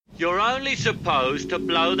You're only supposed to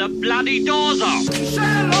blow the bloody doors off. Say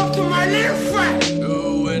hello to my little friend.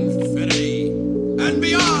 To infinity and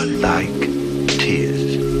beyond. Like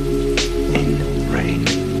tears in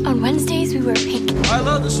rain. On Wednesdays, we wear pink. I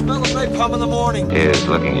love the smell of napalm in the morning. Here's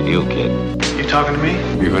looking at you, kid. You talking to me?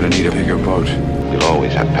 You're gonna need a bigger boat. You'll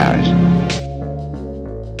always have Paris.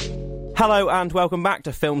 Hello and welcome back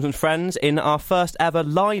to Films and Friends in our first ever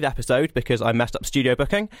live episode because I messed up studio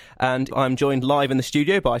booking and I'm joined live in the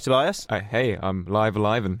studio by Tobias. Hey, I'm live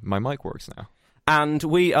and my mic works now. And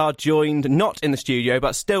we are joined not in the studio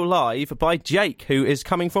but still live by Jake, who is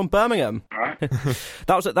coming from Birmingham. All right.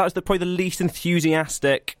 that was probably the least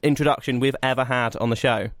enthusiastic introduction we've ever had on the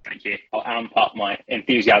show. Thank you. I'll amp up my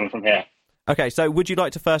enthusiasm from here. Okay, so would you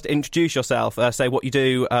like to first introduce yourself, say what you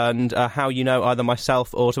do and how you know either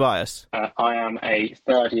myself or Tobias? I am a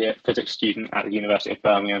third-year physics student at the University of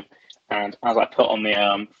Birmingham, and as I put on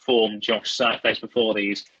the form Josh Surface before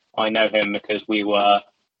these, I know him because we were,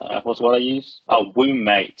 what's what I use? Oh,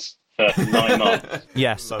 Wombmates for 9 months.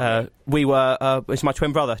 Yes, we were, it's my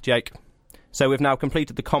twin brother, Jake. So we've now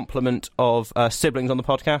completed the complement of siblings on the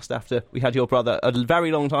podcast after we had your brother a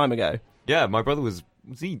very long time ago. Yeah, my brother was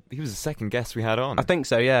he was the second guest we had on. I think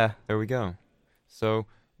so, yeah. There we go. So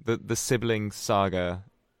the sibling saga,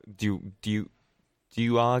 do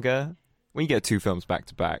you argue when you get two films back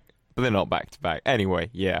to back, but they're not back to back. Anyway,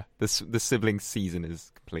 yeah, the sibling season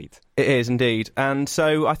is complete. It is indeed, and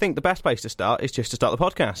so I think the best place to start is just to start the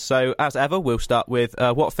podcast. So as ever, we'll start with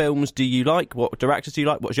what films do you like, what directors do you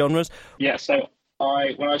like, what genres? Yeah, so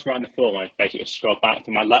when I was writing the form, I basically scrolled back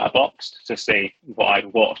to my letterbox to see what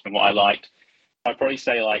I'd watched and what I liked. I'd probably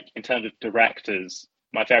say, like, in terms of directors,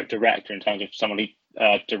 my favourite director in terms of someone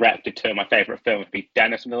who directed two of my favourite films would be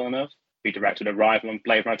Denis Villeneuve, who directed Arrival and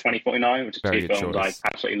Blade Runner 2049, which is Very two good films choice. I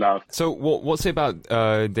absolutely love. So what's it about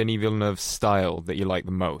Denis Villeneuve's style that you like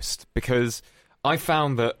the most? Because I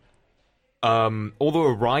found that although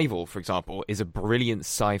Arrival, for example, is a brilliant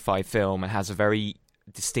sci-fi film and has a very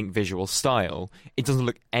distinct visual style, it doesn't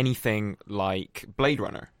look anything like Blade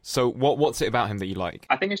Runner. So what's it about him that you like?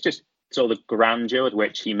 I think it's just sort of the grandeur with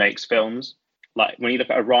which he makes films. Like, when you look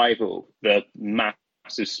at Arrival, the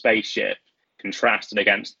massive spaceship contrasted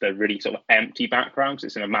against the really sort of empty background because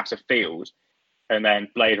it's in a massive field. And then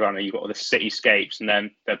Blade Runner, you've got all the cityscapes, and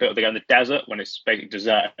then they're built to go in the desert when it's basically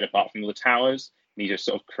deserted apart from all the towers. And he just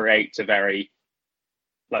sort of creates a very,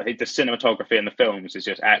 like, the cinematography in the films is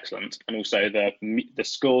just excellent. And also the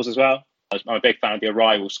scores as well. I'm a big fan of the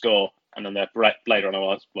Arrival score, and then the Blade Runner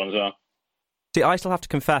one as well. See, I still have to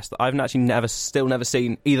confess that I've actually never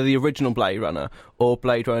seen either the original Blade Runner or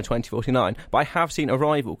Blade Runner 2049, but I have seen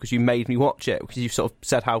Arrival because you made me watch it, because you sort of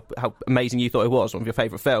said how amazing you thought it was, one of your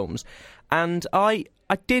favourite films. And I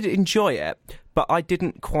did enjoy it, but I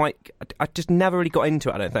just never really got into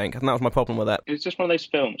it, I don't think, and that was my problem with it. It's just one of those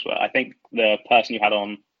films where I think the person you had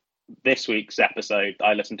on this week's episode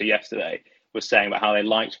I listened to yesterday was saying about how they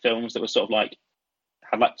liked films that were sort of like,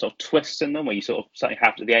 had like sort of twists in them where you sort of something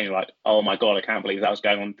happens at the end, you're like, oh my god, I can't believe that was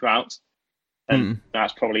going on throughout. And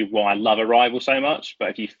that's probably why I love Arrival so much. But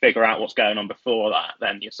if you figure out what's going on before that,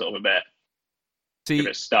 then you're sort of a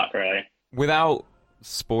bit stuck, really. Without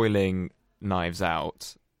spoiling Knives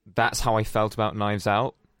Out, that's how I felt about Knives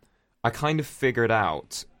Out. I kind of figured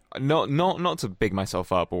out, not to big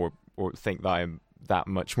myself up or think that I'm that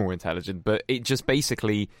much more intelligent, but it just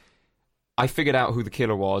basically, I figured out who the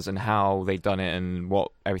killer was and how they'd done it and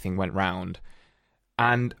what everything went round.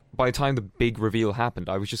 And by the time the big reveal happened,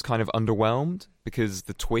 I was just kind of underwhelmed because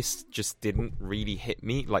the twist just didn't really hit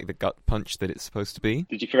me like the gut punch that it's supposed to be.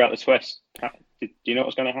 Did you figure out the twist? Do you know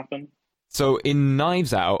what's going to happen? So in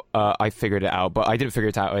Knives Out, I figured it out, but I didn't figure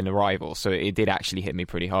it out in Arrival, so it did actually hit me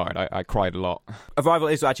pretty hard. I cried a lot. Arrival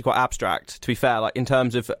is actually quite abstract, to be fair, like in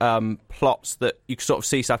terms of plots that you sort of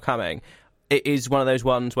see stuff coming. It is one of those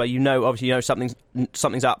ones where obviously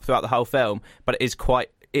something's up throughout the whole film, but it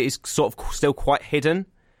is sort of still quite hidden.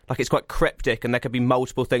 Like, it's quite cryptic, and there could be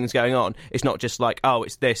multiple things going on. It's not just like, oh,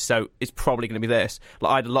 it's this, so it's probably going to be this.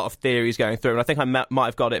 Like, I had a lot of theories going through, and I think I might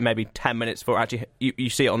have got it maybe 10 minutes before actually you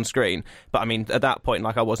see it on screen. But I mean, at that point,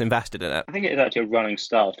 like, I was invested in it. I think it is actually a running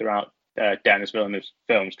style throughout Denis Villeneuve's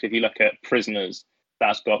films. Because if you look at Prisoners,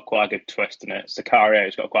 that's got quite a good twist in it.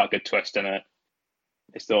 Sicario's got quite a good twist in it.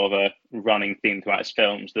 It's sort of a running theme throughout his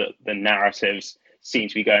films that the narratives seem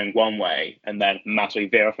to be going one way and then massively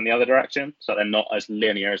veer off in the other direction, so they're not as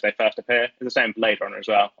linear as they first appear. It's the same Blade Runner as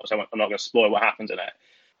well. So I'm not going to spoil what happens in it,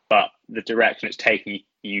 but the direction it's taking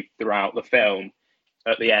you throughout the film,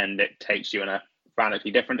 at the end, it takes you in a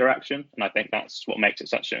radically different direction, and I think that's what makes it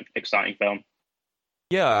such an exciting film.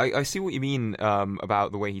 Yeah, I see what you mean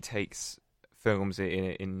about the way he takes films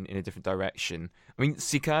in a different direction. I mean,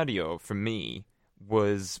 Sicario for me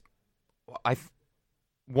was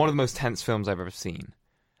one of the most tense films I've ever seen,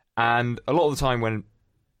 and a lot of the time when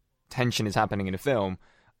tension is happening in a film,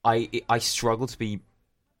 I struggle to be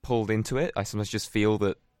pulled into it. I sometimes just feel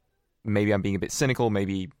that maybe I'm being a bit cynical.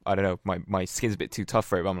 Maybe I don't know, my skin's a bit too tough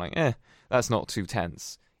for it. But I'm like, that's not too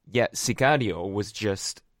tense. Yet Sicario was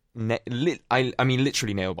just. I mean,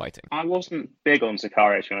 literally nail biting. I wasn't big on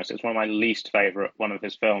Sicario, to be honest. It's one of my least favourite one of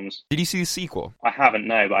his films. Did you see the sequel? I haven't,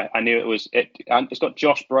 no, but I knew it was. It's got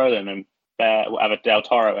Josh Brolin and whatever Del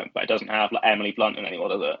Toro in, but it doesn't have like Emily Blunt in anymore,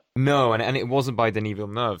 does it? No, and it wasn't by Denis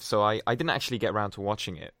Villeneuve, so I didn't actually get around to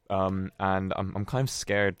watching it. And I'm kind of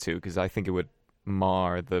scared too, because I think it would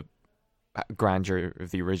mar the grandeur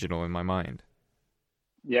of the original in my mind.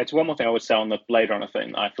 Yeah, it's one more thing I would say on the Blade Runner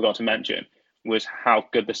thing that I forgot to mention was how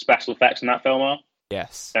good the special effects in that film are.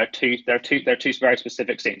 Yes. There are two very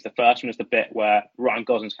specific scenes. The first one is the bit where Ryan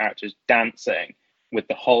Gosling's character is dancing with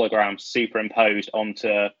the hologram superimposed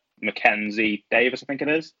onto Mackenzie Davis, I think it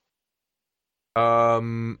is.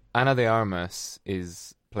 Ana de Armas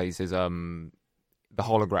plays his the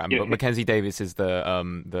hologram, but Mackenzie Davis is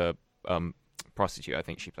the prostitute. I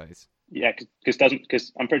think she plays. Yeah, because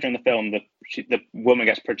I'm pretty sure in the film the woman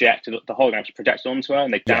gets projected, the hologram gets projected onto her,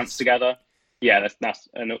 and they dance together. Yeah, that's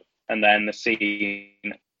and then the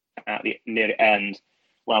scene at near the end.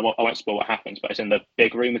 Well, I won't spoil what happens, but it's in the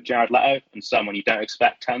big room with Jared Leto, and someone you don't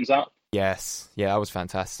expect turns up. Yes, yeah, that was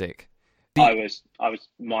fantastic. I was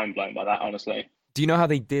mind blown by that, honestly. Do you know how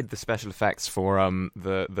they did the special effects for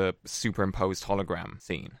the superimposed hologram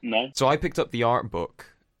scene? No. So I picked up the art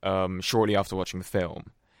book shortly after watching the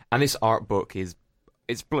film, and this art book it's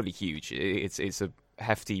bloody huge. It's a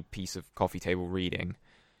hefty piece of coffee table reading,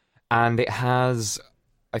 and it has,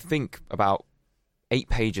 I think, about 8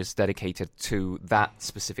 pages dedicated to that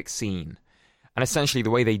specific scene. And essentially, the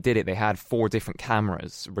way they did it, they had 4 different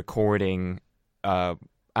cameras recording Ana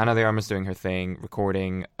de Armas doing her thing,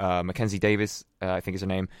 recording Mackenzie Davis, I think is her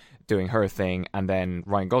name, doing her thing, and then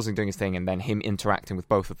Ryan Gosling doing his thing, and then him interacting with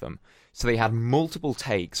both of them. So they had multiple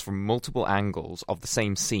takes from multiple angles of the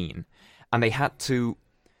same scene, and they had to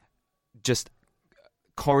just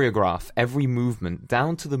choreograph every movement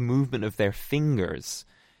down to the movement of their fingers.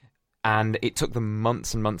 And it took them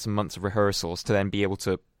months and months and months of rehearsals to then be able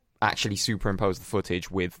to actually superimpose the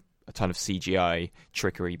footage with a ton of CGI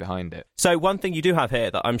trickery behind it. So one thing you do have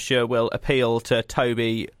here that I'm sure will appeal to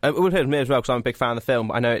Toby, it will appeal to me as well because I'm a big fan of the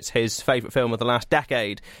film. I know it's his favourite film of the last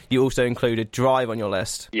decade. You also included Drive on your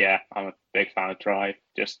list. Yeah, I'm a big fan of Drive.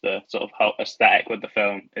 Just the sort of whole aesthetic with the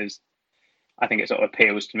film is, I think it sort of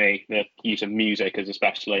appeals to me. The use of music is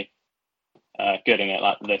especially good in it,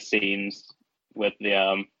 like the scenes with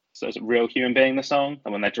the so it's Real Human Being, the song,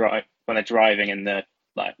 and when they're driving in the,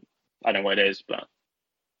 like, I don't know what it is, but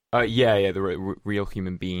the Real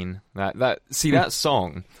Human Being. That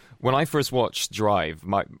song. When I first watched Drive,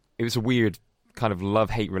 it was a weird kind of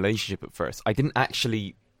love-hate relationship at first. I didn't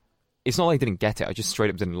actually. It's not like I didn't get it. I just straight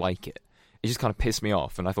up didn't like it. It just kind of pissed me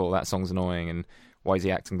off, and I thought that song's annoying, and why is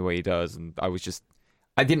he acting the way he does? And I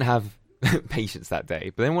didn't have patience that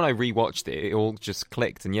day. But then when I rewatched it, it all just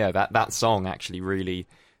clicked, and yeah, that song actually really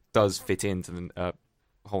does fit into the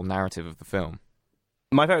whole narrative of the film.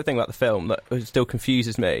 My favourite thing about the film that still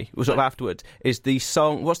confuses me, was sort of afterwards, is the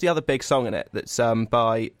song. What's the other big song in it that's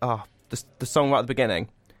by the song right at the beginning?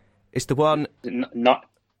 It's the one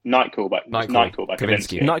Nightcall by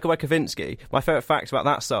Kavinsky. Nightcall by Kavinsky. My favourite fact about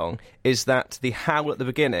that song is that the howl at the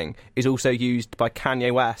beginning is also used by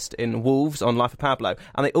Kanye West in Wolves on Life of Pablo,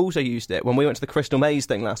 and they also used it when we went to the Crystal Maze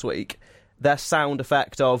thing last week. Their sound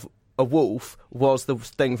effect of a wolf was the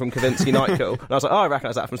thing from Kavinsky Nightcall, and I was like, I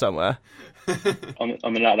recognise that from somewhere.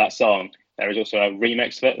 on the note of that song, there is also a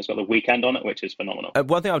remix of it that's got The Weeknd on it, which is phenomenal.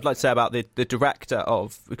 One thing I would like to say about the director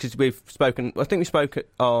of, because we spoke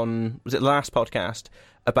on, was it the last podcast,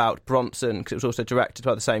 about Bronson, because it was also directed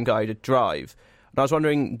by the same guy who did Drive. And I was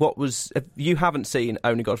wondering, you haven't seen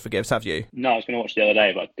Only God Forgives, have you? No, I was going to watch it the other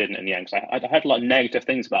day, but I didn't in the end, because I heard a lot of negative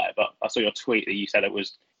things about it, but I saw your tweet that you said you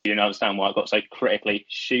didn't understand why it got so critically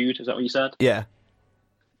shooed. Is that what you said? Yeah.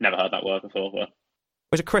 Never heard that word before, but... It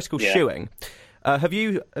was a critical shoeing. Have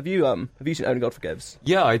you seen Only God Forgives?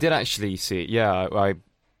 Yeah, I did actually see it. Yeah,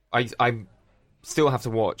 I still have to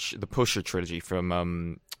watch the Pusher trilogy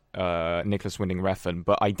from Nicholas Winding Refn,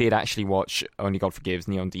 but I did actually watch Only God Forgives,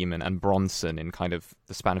 Neon Demon, and Bronson in kind of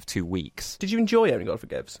the span of 2 weeks. Did you enjoy Only God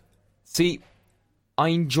Forgives? See, I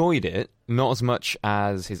enjoyed it, not as much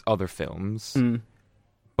as his other films,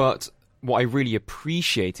 but what I really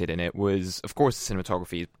appreciated in it was, of course, the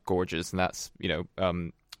cinematography is gorgeous, and that's,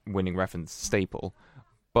 Winding Refn's staple,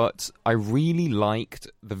 but I really liked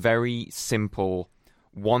the very simple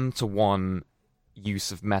one-to-one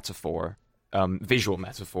use of metaphor, visual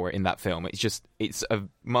metaphor in that film. I think it's a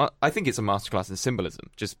masterclass in symbolism.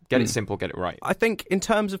 Just get it simple, get it right. I think in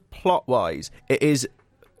terms of plot-wise, it is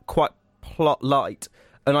quite plot-light.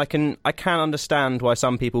 And I can understand why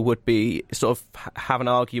some people would be sort of have an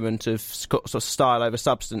argument of sort of style over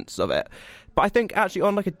substance of it. But I think actually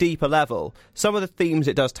on like a deeper level, some of the themes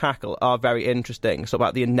it does tackle are very interesting. Sort of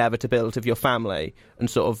about the inevitability of your family and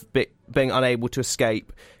sort of being unable to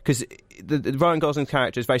escape. Because the Ryan Gosling's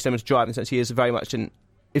character is very similar to Drive in the sense he is very much an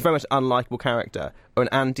unlikable character or an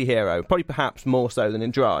anti-hero, probably perhaps more so than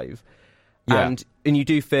in Drive. Yeah. And you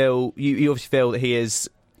do feel you obviously feel that he is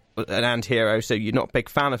an anti-hero, so you're not a big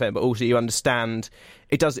fan of him, but also you understand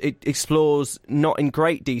it explores not in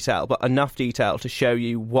great detail but enough detail to show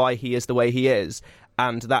you why he is the way he is,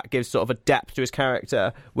 and that gives sort of a depth to his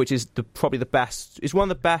character, which is one of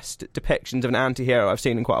the best depictions of an anti-hero I've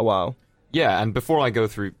seen in quite a while. Yeah, and before I go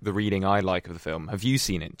through the reading I like of the film, have you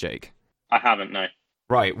seen it, Jake? I haven't, no.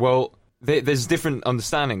 Right, well, there's different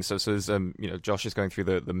understandings. So there's, Josh is going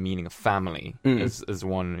through the meaning of family as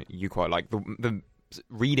one you quite like. The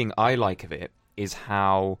reading I like of it is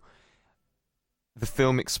how the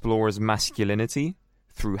film explores masculinity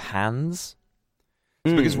through hands.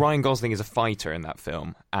 So because Ryan Gosling is a fighter in that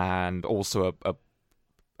film, and also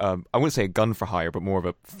I wouldn't say a gun for hire, but more of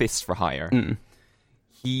a fist for hire.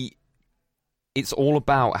 It's all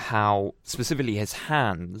about how specifically his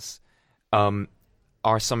hands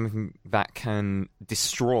are something that can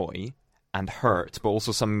destroy and hurt, but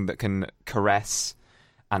also something that can caress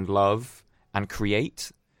and love and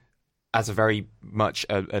create, as a very much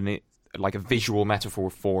a visual metaphor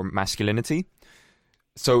for masculinity.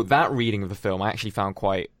 So that reading of the film I actually found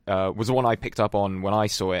was the one I picked up on when I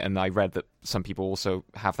saw it, and I read that some people also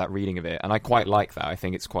have that reading of it, and I quite like that. I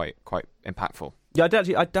think it's quite impactful. Yeah,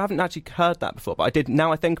 I haven't actually heard that before, but I did.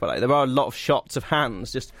 Now I think about it, there are a lot of shots of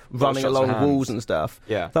hands just running along walls and stuff.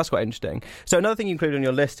 Yeah, that's quite interesting. So another thing you include on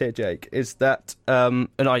your list here, Jake, is that, and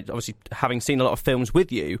I obviously, having seen a lot of films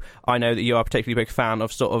with you, I know that you are a particularly big fan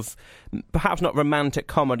of sort of perhaps not romantic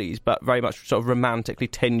comedies, but very much sort of romantically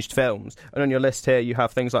tinged films. And on your list here, you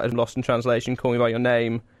have things like Lost in Translation, Call Me by Your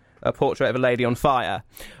Name, A Portrait of a Lady on Fire.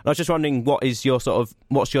 And I was just wondering, what's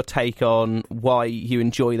your take on why you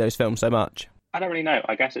enjoy those films so much? I don't really know.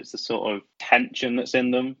 I guess it's the sort of tension that's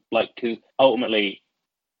in them. Like, because ultimately,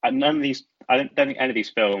 I don't think any of these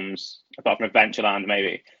films, apart from Adventureland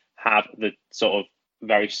maybe, have the sort of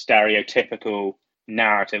very stereotypical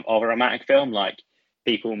narrative of a romantic film. Like,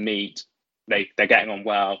 people meet, they're getting on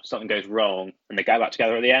well, something goes wrong, and they go back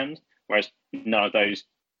together at the end. Whereas none of those,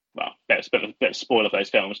 well, bit of spoiler for those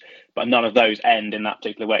films, but none of those end in that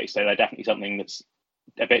particular way. So they're definitely something that's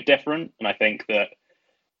a bit different. And I think that,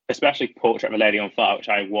 especially Portrait of a Lady on Fire, which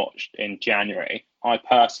I watched in January, I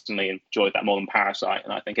personally enjoyed that more than Parasite,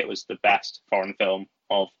 and I think it was the best foreign film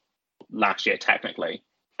of last year, technically,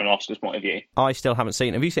 from an Oscars point of view. I still haven't seen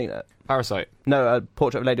it. Have you seen it? Parasite? No,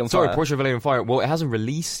 Portrait of a Lady on Fire. Sorry, Portrait of a Lady on Fire. Well, it hasn't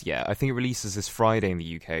released yet. I think it releases this Friday in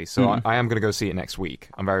the UK, so I am going to go see it next week.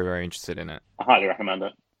 I'm very, very interested in it. I highly recommend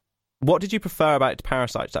it. What did you prefer about it to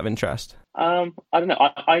Parasite, just out of interest? I don't know.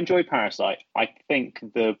 I enjoyed Parasite. I think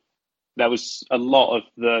there was a lot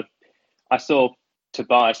of I saw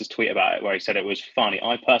Tobias's tweet about it where he said it was funny.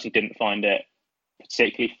 I personally didn't find it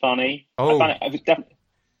particularly funny. Oh. I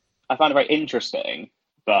found it very interesting,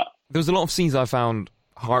 but there was a lot of scenes I found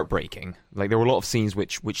heartbreaking. Like, there were a lot of scenes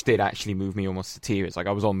which did actually move me almost to tears. Like,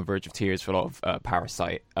 I was on the verge of tears for a lot of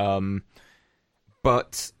Parasite.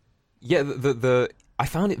 But yeah, I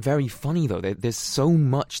found it very funny though. There's so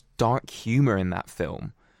much dark humor in that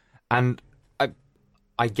film, and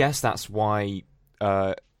I guess that's why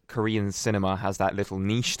Korean cinema has that little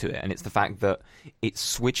niche to it, and it's the fact that it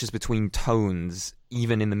switches between tones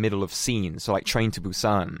even in the middle of scenes. So like Train to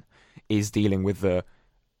Busan is dealing with the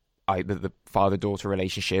father-daughter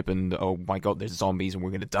relationship and, oh my god, there's zombies and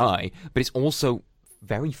we're going to die, but it's also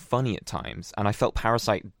very funny at times, and I felt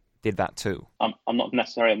Parasite did that too. I'm not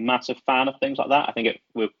necessarily a massive fan of things like that. I think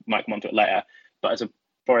we might come on to it later, but it's a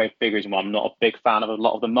very big reason why I'm not a big fan of a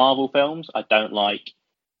lot of the Marvel films. I don't like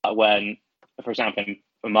when, for example, in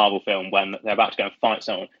a Marvel film, when they're about to go and fight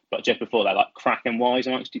someone, but just before they're like cracking wise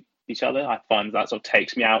amongst each other. I find that sort of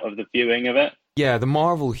takes me out of the viewing of it. Yeah, the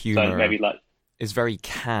Marvel humor so maybe is very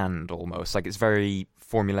canned almost. Like, it's very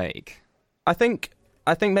formulaic. I think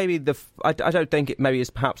maybe I don't think it maybe is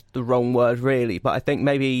perhaps the wrong word really, but I think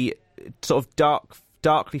maybe sort of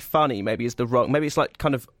darkly funny maybe is the wrong. Maybe it's like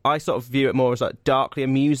kind of, I sort of view it more as like darkly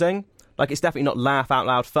amusing. Like, it's definitely not laugh out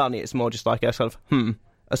loud funny. It's more just like a sort of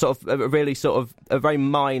a sort of a really sort of a very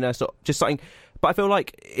minor sort of just something. But I feel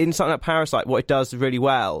like in something like Parasite, what it does really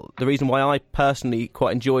well, the reason why I personally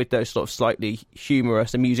quite enjoyed those sort of slightly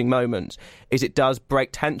humorous, amusing moments, is it does break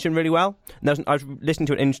tension really well. And I was listening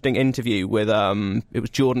to an interesting interview with it was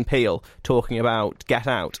Jordan Peele talking about Get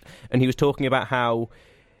Out, and he was talking about how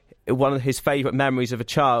one of his favourite memories of a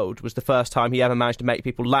child was the first time he ever managed to make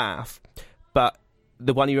people laugh, but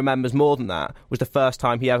the one he remembers more than that was the first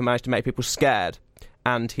time he ever managed to make people scared.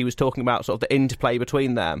 And he was talking about sort of the interplay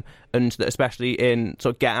between them, and that especially in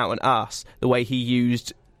sort of Get Out and Us, the way he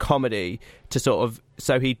used comedy to sort of,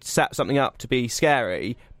 so he'd set something up to be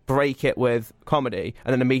scary, break it with comedy,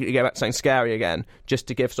 and then immediately go back to something scary again, just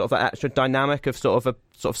to give sort of that extra dynamic of sort of a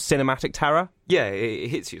sort of cinematic terror. Yeah, it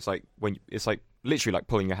hits you. It's like it's like literally like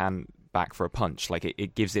pulling your hand back for a punch. Like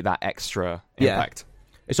it gives it that extra impact.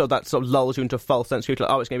 It's sort of that sort of lulls you into a false sense of like,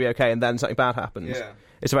 oh, it's going to be okay, and then something bad happens. Yeah.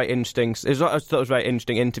 It's a very interesting. I thought it was a very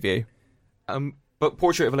interesting interview. But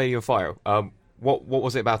Portrait of a Lady on Fire. What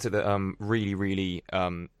was it about it that really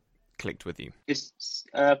clicked with you? It's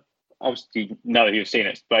obviously know that you've seen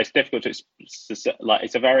it, but it's difficult to like.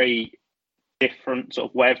 It's a very different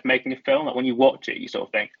sort of way of making a film. Like when you watch it, you sort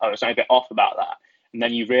of think, oh, there's something a bit off about that, and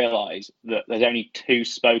then you realise that there's only 2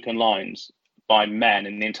 spoken lines by men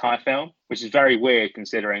in the entire film, which is very weird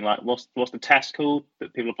considering like what's the test called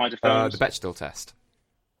that people apply to films? The Bechdel test.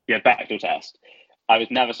 Yeah, Bechdel test. I was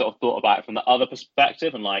never sort of thought about it from the other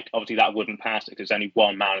perspective, and like obviously that wouldn't pass it because there's only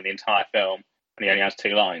one man in the entire film and he only has 2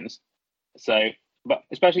 lines. So, but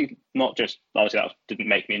especially not just obviously that didn't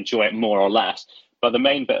make me enjoy it more or less, but the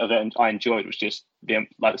main bit of it I enjoyed was just the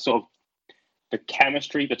like sort of the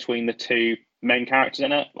chemistry between the 2 main characters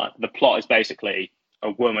in it. Like the plot is basically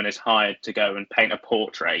a woman is hired to go and paint a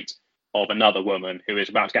portrait of another woman who is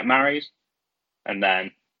about to get married, and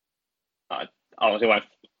then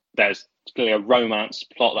there's clearly a romance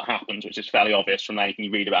plot that happens, which is fairly obvious from anything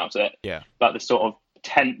you read about it. Yeah. But the sort of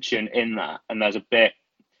tension in that, and there's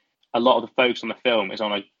a lot of the focus on the film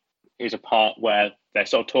is a part where they're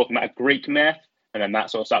sort of talking about a Greek myth, and then that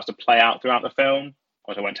sort of starts to play out throughout the film.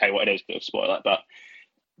 I won't tell you what it is, but spoil it. But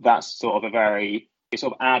that's sort of it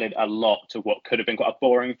sort of added a lot to what could have been quite a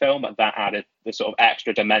boring film, but that added the sort of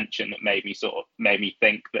extra dimension that made me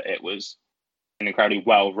think that it was an incredibly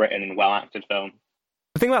well written and well acted film.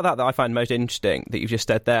 The thing about that I find most interesting that you've just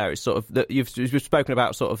said there is sort of that you've spoken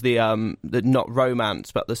about sort of the not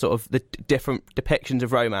romance, but the sort of the different depictions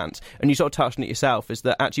of romance, and you sort of touched on it yourself. Is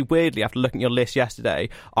that actually weirdly, after looking at your list yesterday,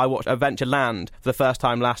 I watched Adventureland for the first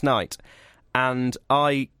time last night, and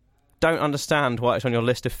I don't understand why it's on your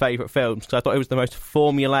list of favourite films, because I thought it was the most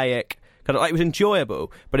formulaic kind of like, it was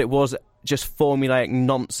enjoyable, but it was just formulaic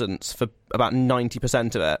nonsense for about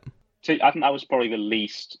 90% of it. So I think that was probably the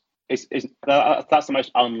least. That's the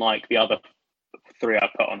most unlike the other 3 I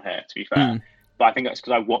put on here, to be fair. But I think that's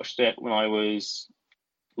because I watched it when I was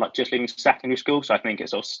like just leaving secondary school, so I think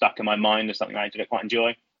it's sort of stuck in my mind as something I did quite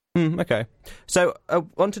enjoy. Okay. So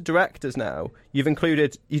on to directors now. You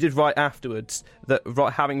did write afterwards that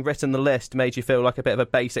having written the list made you feel like a bit of a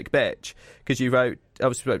basic bitch, because you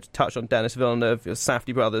touched on Denis Villeneuve,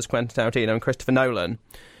 Safdie brothers, Quentin Tarantino and Christopher Nolan.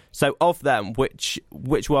 So of them, which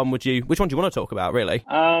one do you want to talk about, really?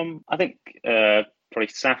 I think probably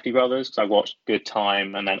Safdie brothers, because I watched Good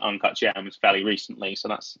Time and then Uncut Gems fairly recently,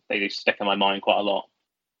 so they do stick in my mind quite a lot.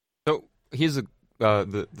 So here's the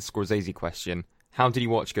Scorsese question. How did you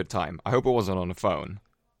watch Good Time? I hope it wasn't on a phone.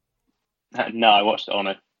 No, I watched it on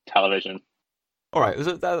a television. All right,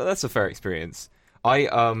 that's a fair experience. I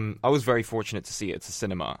was very fortunate to see it at the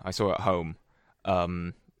cinema. I saw it at home,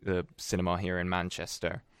 the cinema here in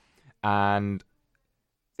Manchester. And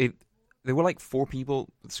there were like 4 people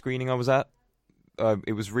at the screening I was at.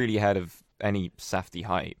 It was really ahead of any Safdie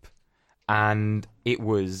hype, and it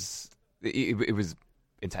was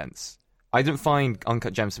intense. I didn't find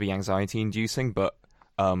Uncut Gems to be anxiety-inducing, but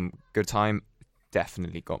Good Time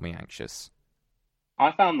definitely got me anxious.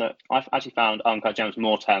 I've actually found Uncut Gems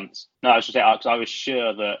more tense. No, I should say because I was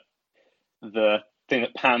sure that the thing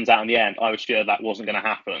that pans out in the end, I was sure that wasn't going to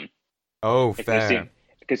happen. Oh, fair.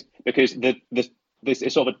 Because this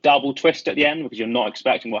is sort of a double twist at the end, because you're not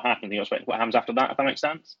expecting what happens, you're expecting what happens after that, if that makes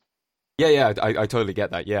sense. Yeah, I totally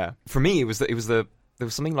get that, yeah. For me, there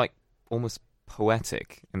was something like almost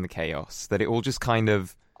poetic in the chaos, that it all just kind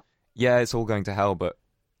of, yeah, it's all going to hell, but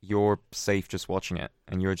you're safe just watching it,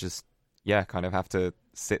 and you're just, kind of have to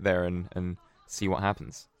sit there and see what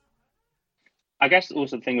happens. I guess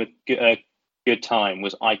also the thing with Good Time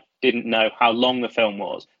was I didn't know how long the film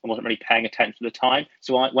was and wasn't really paying attention to the time.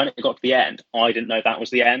 So when it got to the end, I didn't know that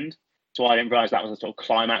was the end. So I didn't realise that was the sort of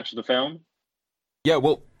climax of the film. Yeah,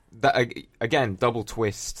 well, that again, double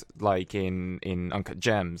twist like in Uncut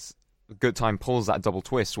Gems. Good Time pulls that double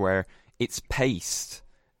twist where it's paced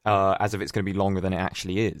as if it's going to be longer than it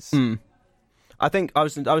actually is. I think I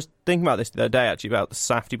was thinking about this the other day, actually, about the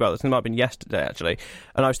Safdie brothers. I think it might have been yesterday, actually.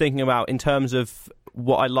 And I was thinking about, in terms of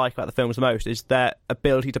what I like about the films the most, is their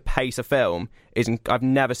ability to pace a film. I've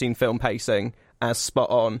never seen film pacing as spot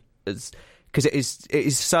on as, because it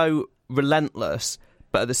is so relentless,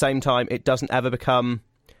 but at the same time, it doesn't ever become.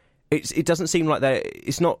 It doesn't seem like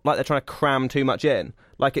it's not like they're trying to cram too much in.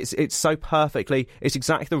 Like it's so perfectly. It's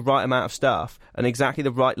exactly the right amount of stuff and exactly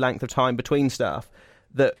the right length of time between stuff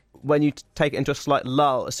that when you take it into a slight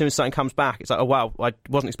lull, as soon as something comes back, it's like, oh wow, I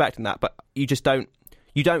wasn't expecting that. But you just don't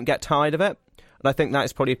get tired of it. And I think that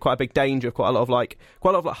is probably quite a big danger of quite a lot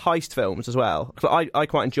of heist films as well. 'Cause I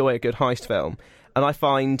quite enjoy a good heist film, and I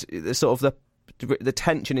find the sort of the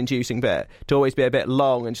tension-inducing bit to always be a bit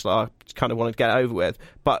long and just like, I just kind of want to get it over with.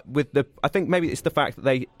 But I think maybe it's the fact that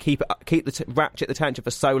they ratchet the tension for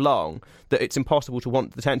so long that it's impossible to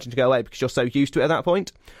want the tension to go away because you're so used to it at that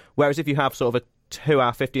point. Whereas if you have sort of a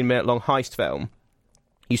 2-hour, 15-minute long heist film,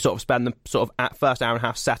 you sort of spend the sort of at first hour and a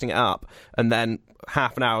half setting it up, and then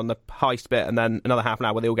half an hour on the heist bit, and then another half an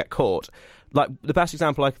hour where they all get caught. Like the best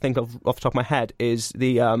example I can think of off the top of my head is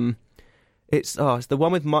the it's the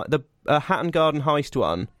one with the Hatton Garden heist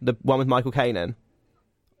one, the one with Michael Caine in.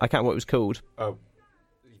 I can't remember what it was called. Oh,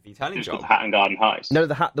 the Italian Job. The Hatton Garden Heist. No,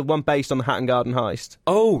 the one based on the Hatton Garden heist.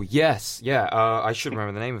 Oh yes, yeah. I should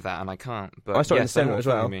remember the name of that, and I can't. But I saw it in the yes, cinema as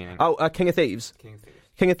well. King of Thieves.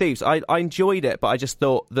 King of Thieves. I enjoyed it, but I just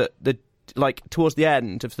thought that towards the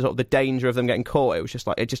end of sort of the danger of them getting caught, it was just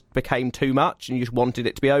like it just became too much, and you just wanted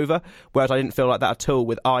it to be over. Whereas I didn't feel like that at all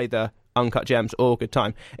with either Uncut Gems or Good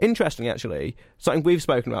Time. Interestingly, actually, something we've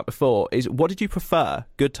spoken about before is, what did you prefer,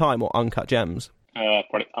 Good Time or Uncut Gems?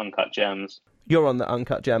 Probably Uncut Gems. You're on the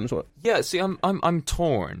Uncut Gems one. Yeah, see, I'm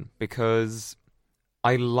torn because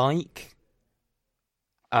I like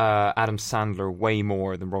Adam Sandler way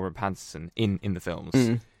more than Robert Pattinson in the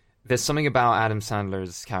films. There's something about Adam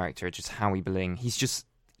Sandler's character, just Howie Bling. He's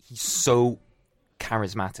so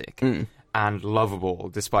charismatic and lovable,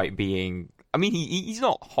 despite being. I mean, he's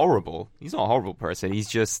not horrible. He's not a horrible person. He's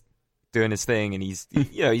just doing his thing, and he's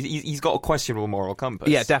got a questionable moral compass.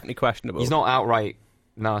 Yeah, definitely questionable. He's not outright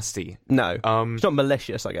nasty. No, he's not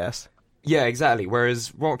malicious, I guess. Yeah, exactly.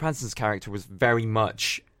 Whereas Robert Pattinson's character was very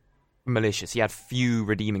much malicious. He had few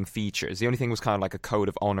redeeming features. The only thing was kind of like a code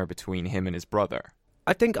of honor between him and his brother.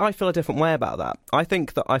 I think I feel a different way about that. I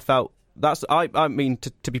think that I felt I mean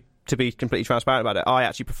to be completely transparent about it, I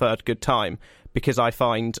actually preferred Good Time because I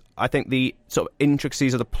think the sort of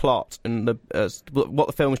intricacies of the plot and what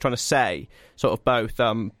the film was trying to say, sort of both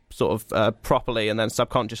properly and then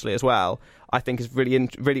subconsciously as well, I think is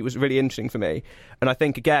really interesting for me. And I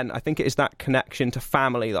think it is that connection to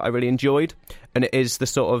family that I really enjoyed, and it is the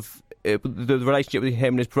sort of the relationship with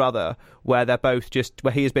him and his brother, where they're both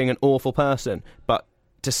where he is being an awful person, but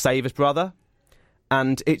to save his brother,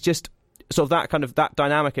 and it's just sort of that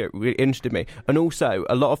dynamic. It really interested me, and also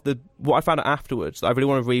a lot of what I found out afterwards. I really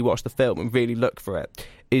want to rewatch the film and really look for it.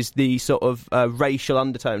 Is the sort of racial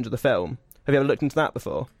undertones of the film. Have you ever looked into that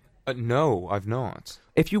before? No, I've not.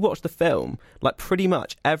 If you watch the film, like pretty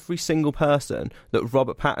much every single person that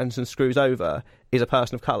Robert Pattinson screws over is a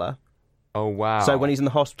person of colour. Oh wow! So when he's in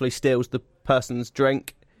the hospital, he steals the person's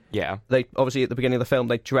drink. Yeah. They obviously at the beginning of the film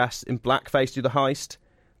they dress in blackface to do the heist.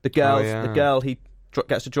 The girl he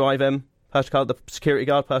gets to drive him. Person of colour, the security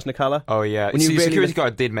guard, person of colour. Oh yeah, security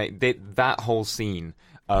guard did make that whole scene.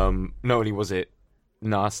 Not only was it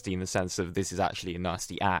nasty in the sense of this is actually a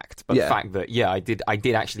nasty act, but the fact that I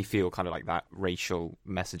did actually feel kind of like that racial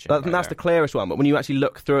messaging. I think that's the clearest one. But when you actually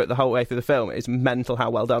look through it the whole way through the film, it's mental how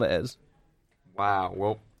well done it is. Wow.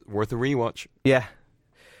 Well, worth a rewatch. Yeah.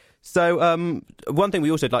 So, one thing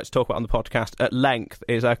we also like to talk about on the podcast at length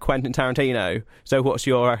is Quentin Tarantino. So, what's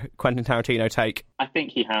your Quentin Tarantino take? I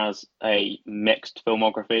think he has a mixed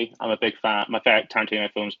filmography. I'm a big fan. My favourite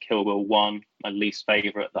Tarantino film is Kill Bill 1. My least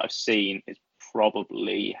favourite that I've seen is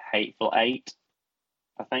probably Hateful Eight,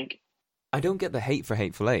 I think. I don't get the hate for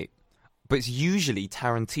Hateful Eight, but it's usually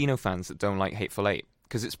Tarantino fans that don't like Hateful Eight,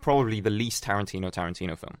 because it's probably the least Tarantino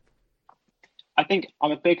film. I think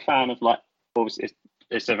I'm a big fan of, like, obviously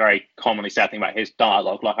it's a very commonly said thing about his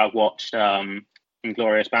dialogue. Like, I watched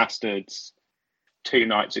Inglourious Bastards 2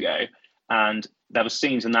 nights ago, and there were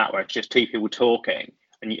scenes in that where it's just two people talking,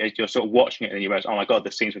 and you're sort of watching it, and you realize, oh my god,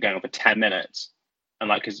 the scenes were going on for 10 minutes. And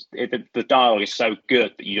like, because the dialogue is so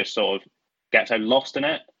good that you just sort of get so lost in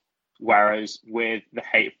it. Whereas with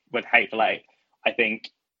Hateful Eight, I think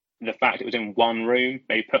the fact it was in one room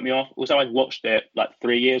maybe put me off. Also, I watched it like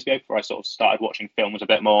 3 years ago before I sort of started watching films a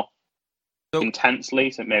bit more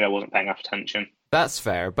intensely, so maybe I wasn't paying enough attention. That's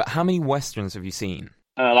fair, but how many westerns have you seen?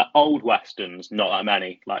 Like old westerns, not that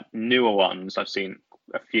many. Like newer ones, I've seen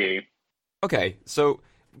a few. Okay, so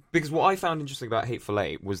because what I found interesting about Hateful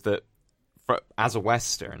Eight was that as a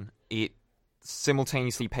western, it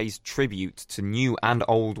simultaneously pays tribute to new and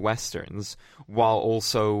old westerns while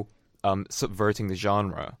also subverting the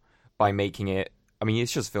genre by making it. I mean,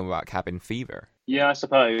 it's just a film about cabin fever. Yeah, I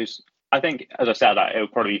suppose. I think, as I said, that it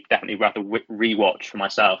would probably definitely have to rewatch for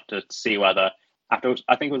myself to see whether. Afterwards,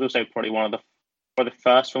 I think it was also probably one of the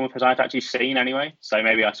first film of his I'd actually seen anyway. So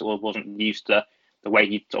maybe I sort of wasn't used to the way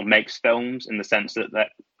he sort of makes films, in the sense that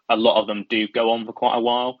a lot of them do go on for quite a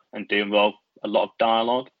while and do involve a lot of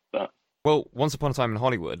dialogue. But well, Once Upon a Time in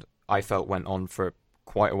Hollywood, I felt went on for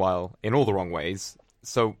quite a while in all the wrong ways.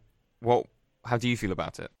 So, how do you feel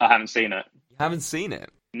about it? I haven't seen it. You haven't seen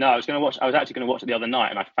it? No, I was actually going to watch it the other night,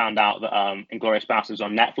 and I found out that Inglourious Basterds was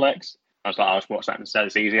on Netflix. I was like, I'll just watch that instead.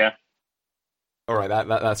 It's easier. All right,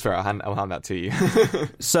 that's fair. I'll hand that to you.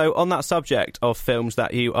 So, on that subject of films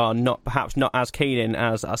that you are perhaps not as keen in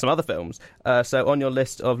as some other films, so on your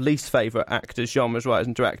list of least favourite actors, genres, writers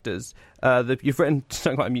and directors, you've written,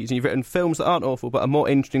 something quite amusing, you've written films that aren't awful but are more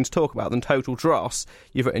interesting to talk about than total dross.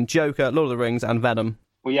 You've written Joker, Lord of the Rings and Venom.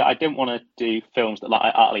 Well, yeah, I didn't want to do films that I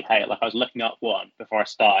utterly hate. Like, I was looking up one before I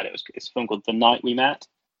started. It's a film called The Night We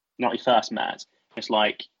First Met.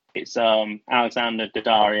 It's Alexander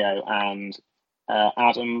Daddario and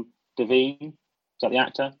Adam Devine. Is that the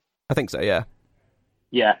actor? I think so, yeah.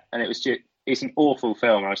 Yeah, and it's an awful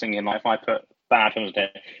film. I was thinking, like, if I put bad films in,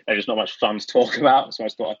 they're just not much fun to talk about. So I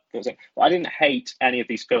thought but I didn't hate any of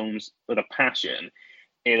these films with a passion.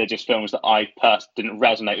 They're just films that I didn't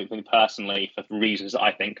resonate with me personally for reasons that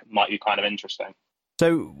I think might be kind of interesting.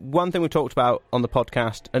 So one thing we've talked about on the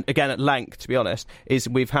podcast, and again at length, to be honest, is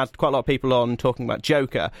we've had quite a lot of people on talking about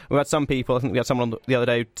Joker. We've had some people, I think we had someone on the other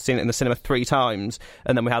day seen it in the cinema 3 times,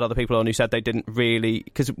 and then we had other people on who said they didn't really,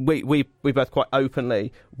 because we both quite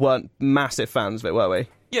openly weren't massive fans of it, were we?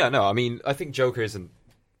 Yeah, no, I mean, I think Joker is an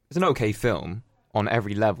okay film on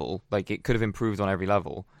every level. Like, it could have improved on every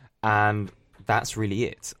level, and that's really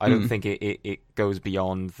it. I don't think it goes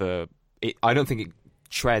beyond I don't think it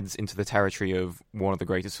treads into the territory of one of the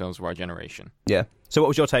greatest films of our generation. Yeah. So what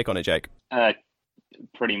was your take on it, Jake?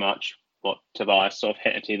 Pretty much what Tobias sort of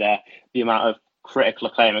hinted to there. The amount of critical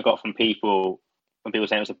acclaim it got from people, when people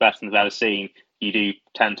say it was the best thing they've ever seen, you do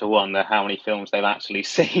tend to wonder how many films they've actually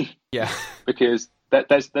seen. Yeah. Because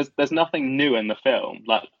there's nothing new in the film.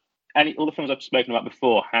 Like, all the films I've spoken about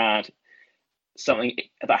before had something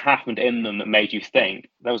that happened in them that made you think.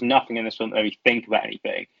 There was nothing in this film that made me think about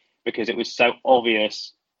anything, because it was so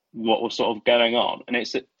obvious what was sort of going on. And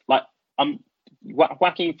it's like,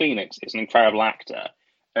 Joaquin Phoenix is an incredible actor,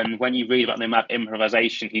 and when you read about the amount of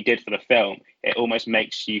improvisation he did for the film, it almost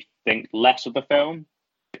makes you think less of the film,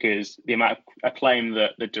 because the amount of acclaim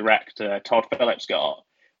that the director Todd Phillips got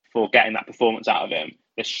for getting that performance out of him,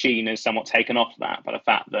 the sheen is somewhat taken off that by the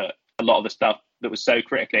fact that a lot of the stuff that was so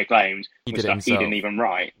critically acclaimed was stuff he didn't even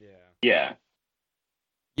write. Yeah,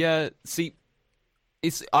 see,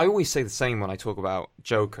 I always say the same when I talk about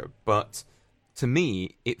Joker, but to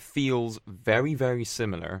me, it feels very, very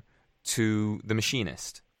similar to The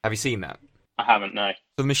Machinist. Have you seen that? I haven't, no.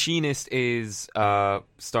 The Machinist is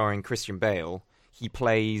starring Christian Bale. He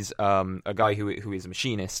plays a guy who is a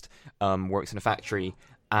machinist, works in a factory,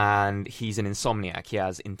 and he's an insomniac. He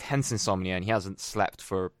has intense insomnia, and he hasn't slept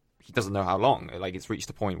for, he doesn't know how long. Like, it's reached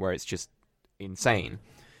a point where it's just insane.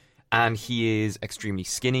 And he is extremely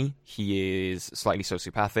skinny. He is slightly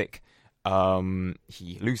sociopathic.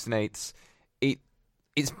 He hallucinates.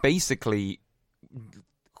 It's basically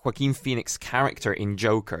Joaquin Phoenix's character in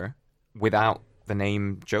Joker without the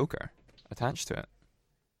name Joker attached to it.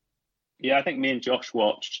 Yeah, I think me and Josh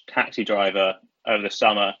watched Taxi Driver over the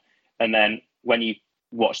summer, and then when you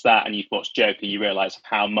watch that and you've watched Joker, you realise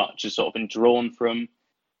how much has sort of been drawn from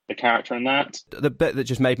the character in that. The bit that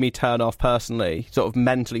just made me turn off personally, sort of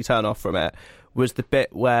mentally turn off from it, was the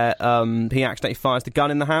bit where he accidentally fires the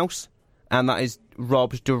gun in the house, and that is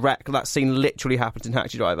Rob's direct. That scene literally happens in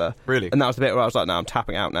Taxi Driver. Really? And that was the bit where I was like, no, I'm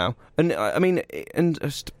tapping out now. And I mean, and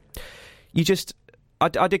I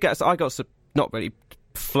got some, not really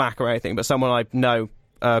flack or anything, but someone I know,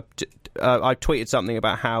 I tweeted something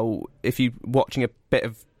about how if you watching a bit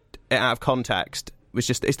of it out of context,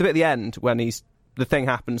 it's the bit at the end when the thing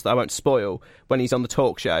happens that I won't spoil, when he's on the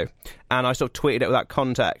talk show, and I sort of tweeted it without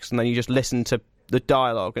context, and then you just listen to the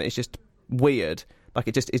dialogue and it's just weird. Like,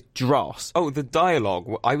 it just is dross. Oh, the dialogue.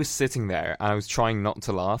 I was sitting there and I was trying not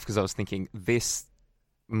to laugh because I was thinking this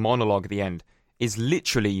monologue at the end is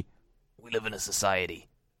literally, we live in a society.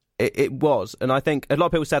 It was, and I think a lot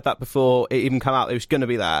of people said that before it even came out. It was going to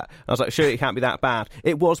be that. And I was like, surely it can't be that bad.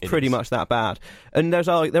 It was pretty much that bad. And there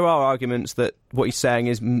are arguments that what he's saying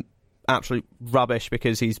is absolute rubbish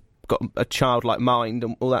because he's got a childlike mind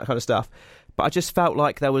and all that kind of stuff. But I just felt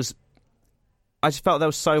like there was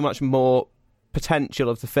so much more potential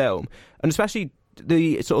of the film, and especially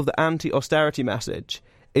the sort of the anti-austerity message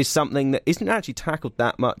is something that isn't actually tackled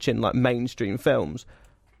that much in like mainstream films.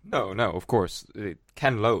 No, of course.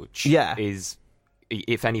 Ken Loach is,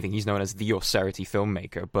 if anything, he's known as the austerity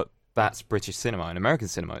filmmaker, but that's British cinema. In American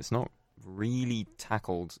cinema, it's not really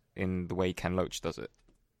tackled in the way Ken Loach does it.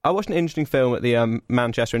 I watched an interesting film at the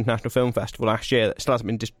Manchester International Film Festival last year that still hasn't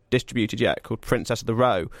been distributed yet, called Princess of the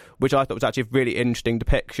Row, which I thought was actually a really interesting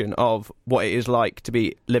depiction of what it is like to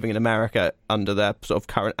be living in America under their sort of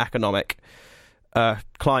current economic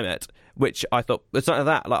climate, which I thought, it's not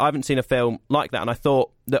that. Like, I haven't seen a film like that, and I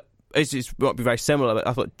thought that it won't be very similar, but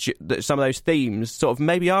I thought that some of those themes sort of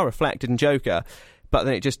maybe are reflected in Joker, but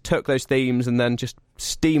then it just took those themes and then just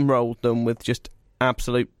steamrolled them with just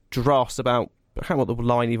absolute dross about, I can't remember what the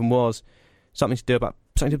line even was. Something to do.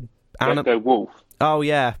 Go wolf. Oh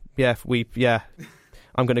yeah.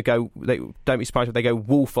 I'm going to go. Don't be surprised if they go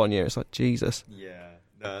wolf on you. It's like, Jesus. Yeah,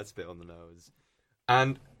 no, that's a bit on the nose.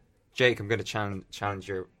 And Jake, I'm going to challenge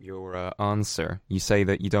your answer. You say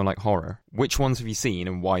that you don't like horror. Which ones have you seen,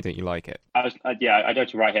 and why don't you like it? I go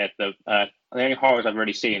to right here. The only horrors I've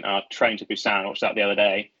really seen are Train to Busan, I watched that the other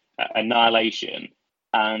day, Annihilation,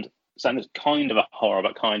 and something that's kind of a horror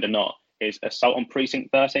but kind of not is Assault on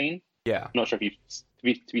Precinct 13. Yeah. I'm not sure if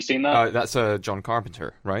you've seen that. That's John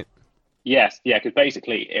Carpenter, right? Yes, yeah, because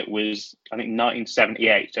basically it was, I think,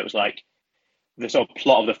 1978, so it was like, the sort of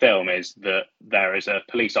plot of the film is that there is a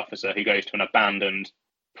police officer who goes to an abandoned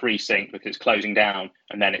precinct because it's closing down,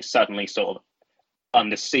 and then it's suddenly sort of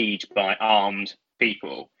under siege by armed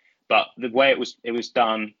people. But the way it was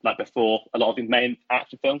done, like before a lot of the main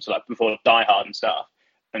action films, so like before Die Hard and stuff.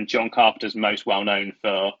 And John Carpenter's most well known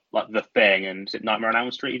for like The Thing, and is it Nightmare on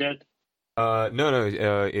Elm Street he did?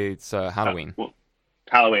 No, it's Halloween.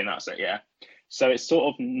 Halloween, that's it, yeah. So it's sort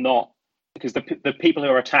of not, because the people who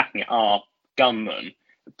are attacking it are gunmen,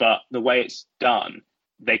 but the way it's done,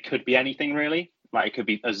 they could be anything really. Like, it could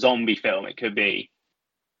be a zombie film, it could be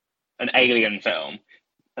an alien film,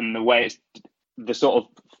 and the way it's, the sort of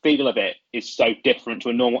feel of it is so different to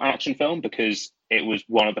a normal action film because it was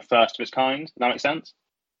one of the first of its kind. Does that make sense?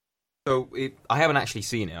 So I haven't actually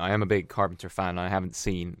seen it. I am a big Carpenter fan. I haven't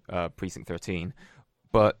seen Precinct 13,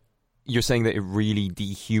 but you're saying that it really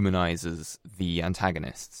dehumanizes the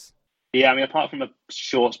antagonists. Yeah, I mean, apart from a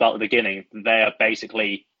short spell at the beginning, they are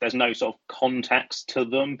basically, there's no sort of context to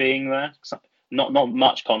them being there. Not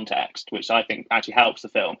much context, which I think actually helps the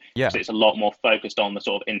film. Yeah. Because it's a lot more focused on the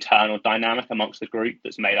sort of internal dynamic amongst the group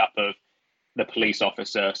that's made up of the police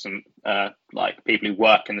officer, some like people who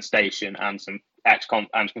work in the station, and some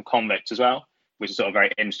convicts as well, which is sort of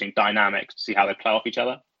very interesting dynamic to see how they play off each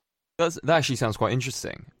other. That actually sounds quite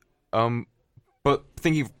interesting. But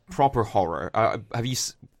thinking of proper horror,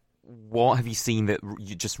 what have you seen that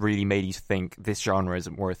you just really made you think this genre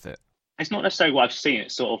isn't worth it? It's not necessarily what I've seen.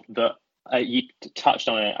 It's sort of that you touched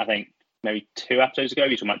on it, I think, maybe 2 episodes ago.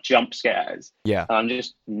 You're talking about jump scares. Yeah. And I'm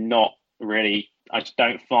just not really, I just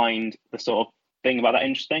don't find the sort of thing about that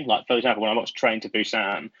interesting. Like, for example, when I watched Train to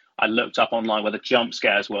Busan, I looked up online where the jump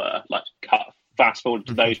scares were, like fast forward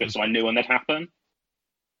to those bits so I knew when they'd happen.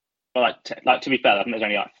 But like to be fair, I think there's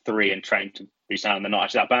only like 3 in Train to Busan, and they're not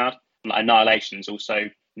actually that bad. And like, Annihilation's also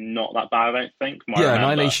not that bad, I don't think. Yeah,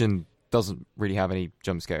 Annihilation doesn't really have any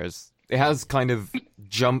jump scares. It has kind of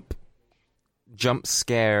jump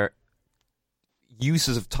scare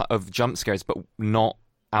uses of jump scares, but not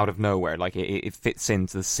out of nowhere. Like, it fits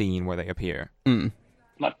into the scene where they appear.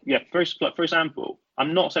 Like, yeah, for example,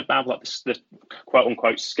 I'm not so bad with like the quote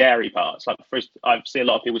unquote scary parts. Like, I see a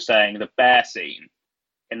lot of people saying the bear scene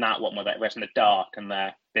in that one where they're in the dark and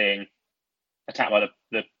they're being attacked by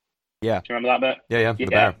the yeah. Do you remember that bit? Yeah, the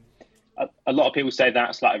bear. A lot of people say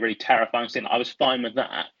that's like a really terrifying scene. I was fine with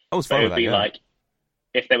that. I was fine with that. It would be like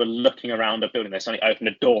if they were looking around a building, they suddenly opened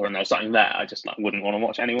a door and there was something there. I just like wouldn't want to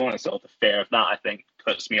watch anymore. And sort of the fear of that, I think,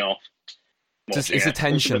 puts me off. It's the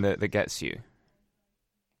tension that gets you.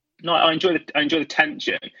 No, I enjoy the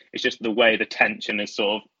tension. It's just the way the tension is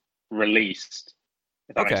sort of released.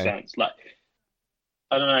 If that makes sense. Like,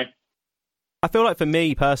 I don't know. I feel like for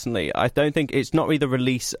me personally, I don't think it's not really the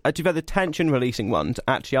release. To be fair, the tension releasing ones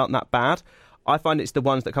actually aren't that bad. I find it's the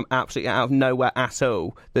ones that come absolutely out of nowhere at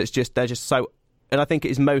all. They're just so. And I think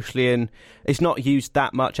it is mostly it's not used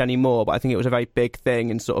that much anymore, but I think it was a very big thing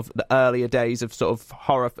in sort of the earlier days of sort of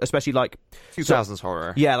horror, especially like 2000s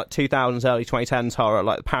horror. Yeah, like 2000s, early 2010s horror,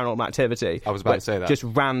 like Paranormal Activity. I was about to say that. Just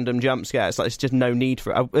random jump scares. Like, there's just no need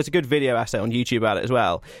for it. There's a good video essay on YouTube about it as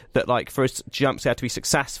well, that like for a jump scare to be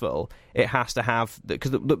successful, it has to have...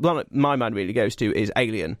 Because the one that my mind really goes to is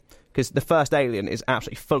Alien. Because the first Alien is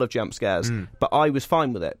absolutely full of jump scares, but I was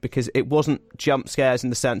fine with it because it wasn't jump scares in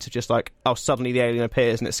the sense of just like, oh, suddenly the alien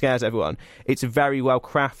appears and it scares everyone. It's very well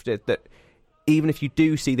crafted that even if you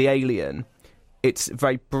do see the alien, it's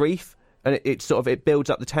very brief and it builds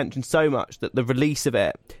up the tension so much that the release of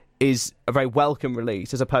it is a very welcome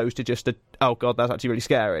release as opposed to just oh god, that's actually really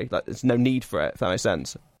scary. Like, there's no need for it, if that makes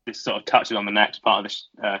sense. This sort of touches on the next part of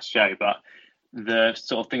the show, but the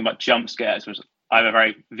sort of thing about jump scares was... I have a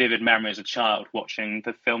very vivid memory as a child watching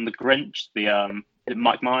the film The Grinch, the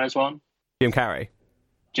Mike Myers one. Jim Carrey.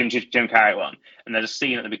 Jim Carrey one. And there's a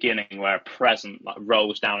scene at the beginning where a present like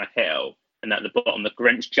rolls down a hill, and at the bottom the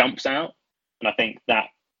Grinch jumps out. And I think that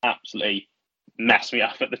absolutely messed me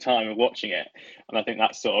up at the time of watching it. And I think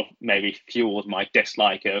that sort of maybe fueled my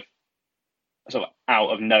dislike of sort of out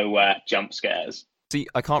of nowhere jump scares. See,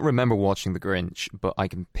 I can't remember watching The Grinch, but I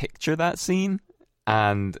can picture that scene,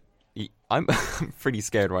 and I'm pretty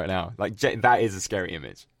scared right now. Like, that is a scary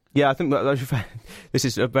image. Yeah, I think this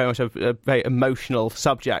is very much a very emotional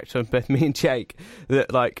subject for both me and Jake.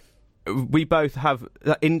 That like we both have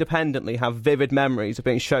independently have vivid memories of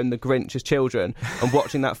being shown The Grinch as children and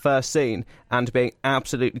watching that first scene and being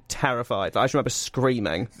absolutely terrified. Like, I just remember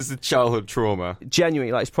screaming. This is a childhood trauma.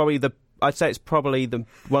 Genuinely, like I'd say it's probably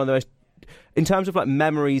one of the most. In terms of like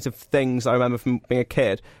memories of things I remember from being a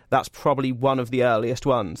kid, that's probably one of the earliest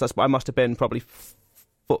ones. I must have been probably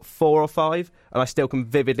 4 or 5, and I still can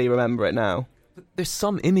vividly remember it now. But there's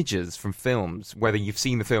some images from films, whether you've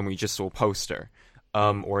seen the film or you just saw a poster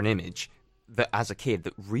or an image, that as a kid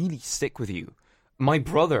that really stick with you. My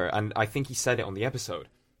brother, and I think he said it on the episode,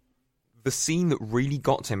 the scene that really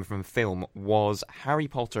got to him from the film was Harry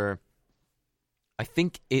Potter. I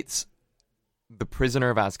think it's The Prisoner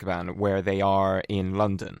of Azkaban, where they are in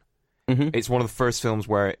London. Mm-hmm. It's one of the first films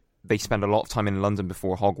where they spend a lot of time in London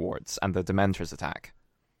before Hogwarts and the Dementors attack.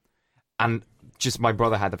 And just my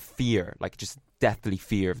brother had a fear, like just deathly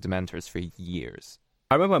fear of Dementors for years.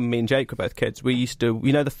 I remember when me and Jake were both kids, we used to,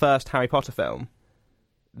 the first Harry Potter film,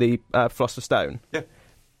 the Philosopher's Stone? Yeah.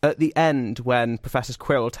 At the end, when Professor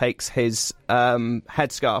Quirrell takes his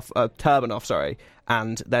headscarf, turban off,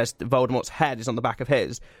 and there's Voldemort's head is on the back of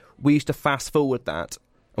his, we used to fast forward that,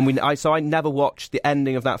 and I never watched the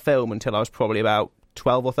ending of that film until I was probably about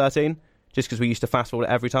 12 or 13, just because we used to fast forward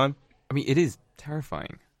it every time. I mean, it is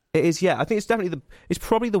terrifying. It is, yeah. I think it's definitely it's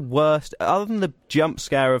probably the worst, other than the jump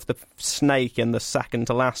scare of the snake in the second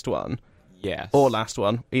to last one. Yes. Or last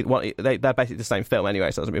one. They're basically the same film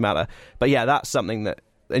anyway, so it doesn't really matter. But yeah, that's something that,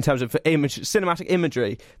 in terms of cinematic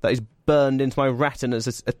imagery, that is burned into my retinas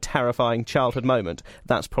as a terrifying childhood moment.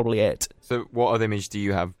 That's probably it. So what other image do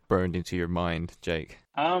you have burned into your mind, Jake?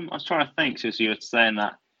 I was trying to think, as you were saying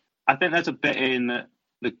that. I think there's a bit in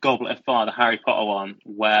the Goblet of Fire, the Harry Potter one,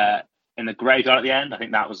 where in the graveyard at the end, I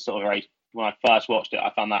think that was sort of when I first watched it,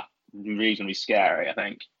 I found that reasonably scary, I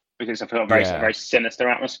think, because I felt very sinister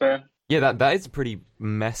atmosphere. Yeah, that is a pretty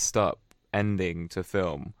messed up ending to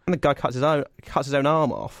film. And the guy cuts his own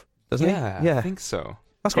arm off, doesn't he? Yeah, I think so.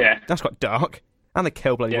 That's quite dark. And they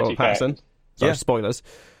kill bloody Robert Pattinson. So spoilers.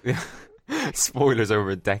 Yeah. Spoilers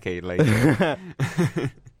over a decade later.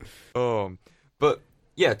 But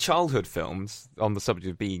yeah, childhood films, on the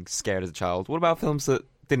subject of being scared as a child, what about films that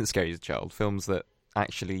didn't scare you as a child? Films that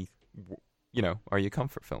actually, are your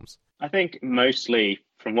comfort films? I think mostly,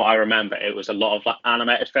 from what I remember, it was a lot of like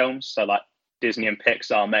animated films, so like Disney and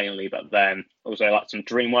Pixar mainly, but then also like some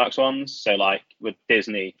DreamWorks ones. So like with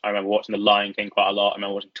Disney, I remember watching The Lion King quite a lot. I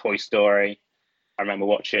remember watching Toy Story. I remember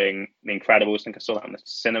watching The Incredibles. I think I saw that in the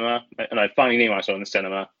cinema. No, Finding Nemo I saw in the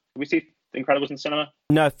cinema. Did we see The Incredibles in the cinema?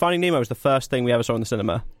 No, Finding Nemo was the first thing we ever saw in the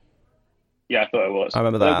cinema. Yeah, I thought it was. I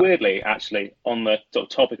remember that. But weirdly, actually, on the sort of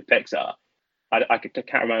topic of Pixar, I can't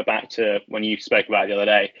remember back to when you spoke about it the other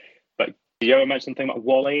day, but did you ever mention something about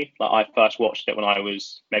WALL-E? Like, I first watched it when I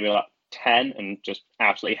was maybe like 10 and just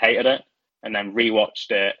absolutely hated it, and then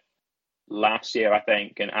rewatched it last year, I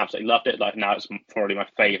think, and absolutely loved it. Like, now it's probably my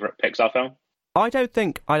favourite Pixar film. I don't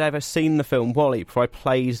think I'd ever seen the film WALL-E before I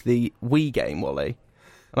played the Wii game WALL-E,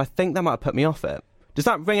 and I think that might have put me off it. Does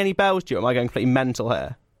that ring any bells to you, or am I going completely mental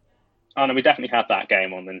here? Oh no, we definitely had that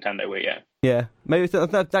game on Nintendo Wii. Yeah. Yeah, maybe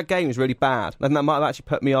that game was really bad. I think that might have actually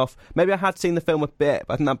put me off. Maybe I had seen the film a bit,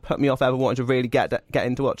 but I think that put me off ever wanting to really get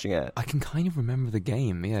into watching it. I can kind of remember the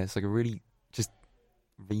game. Yeah, it's like a really just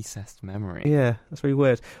recessed memory. Yeah, that's really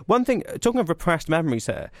weird. One thing, talking of repressed memories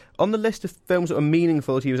here, on the list of films that were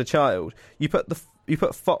meaningful to you as a child, you put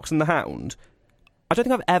Fox and the Hound. I don't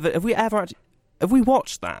think have we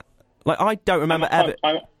watched that? Like, I don't remember ever.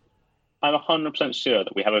 I'm 100% sure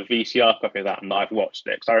that we have a VCR copy of that and I've watched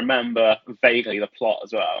it, because I remember vaguely the plot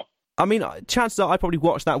as well. I mean, chances are I probably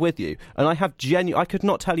watched that with you, and I could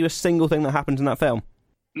not tell you a single thing that happened in that film.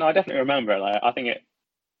 No, I definitely remember it. Like, I think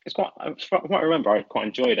it's quite. From what I remember, I quite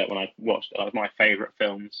enjoyed it when I watched it. Like, my favourite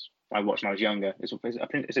films I watched when I was younger. I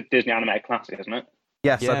think it's a Disney animated classic, isn't it?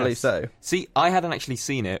 Yes, I believe so. See, I hadn't actually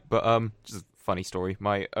seen it, but just a funny story.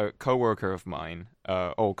 My co-worker of mine,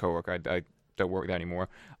 old co-worker, I don't work there anymore.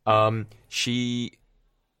 She's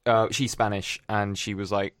Spanish, and she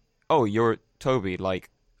was like, "Oh, you're Toby, like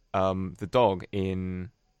the dog in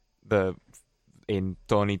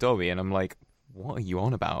Tony Toby," and I'm like, "What are you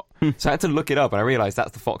on about?" So I had to look it up, and I realized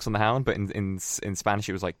that's the Fox and the Hound, but in Spanish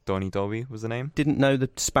it was like Tony Toby was the name. Didn't know the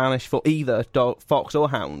Spanish for either Fox or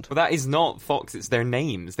Hound. But that is not Fox; it's their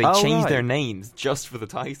names. They changed their names just for the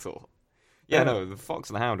title. Yeah, no, the Fox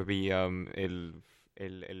and the Hound would be el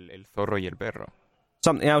zorro y el perro.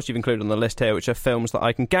 Something else you've included on the list here, which are films that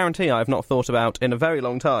I can guarantee I have not thought about in a very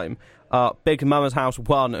long time, are Big Mama's House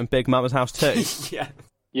 1 and Big Mama's House 2.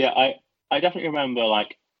 Yeah, I definitely remember,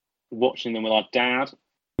 like, watching them with our dad.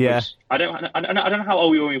 Yeah. I don't know how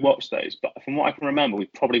old we were when we watched those, but from what I can remember, we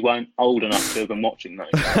probably weren't old enough to have been watching those.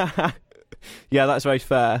 Yeah, that's very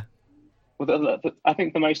fair. Well, I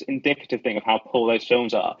think the most indicative thing of how poor those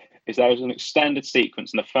films are is there was an extended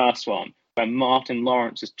sequence in the first one where Martin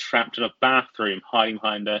Lawrence is trapped in a bathroom hiding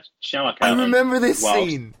behind a shower curtain. I remember this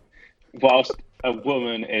scene. Whilst a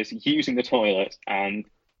woman is using the toilet, and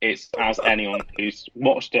it's, as anyone who's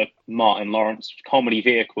watched a Martin Lawrence comedy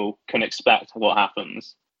vehicle can expect what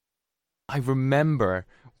happens. I remember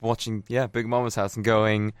watching, Big Mama's House and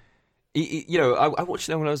going, I watched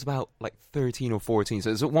it when I was about like 13 or 14.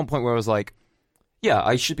 So it's at one point where I was like, yeah,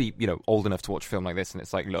 I should be, old enough to watch a film like this. And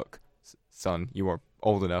it's like, look, son, you are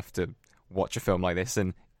old enough to watch a film like this,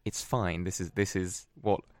 and it's fine. This is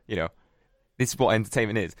what this is what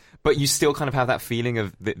entertainment is. But you still kind of have that feeling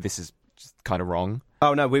of this is just kind of wrong.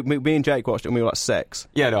 Oh no, me and Jake watched it when we were like 6.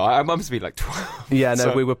 Yeah, no, I must be like 12. Yeah,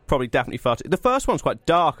 no, we were probably definitely far too. The first one's quite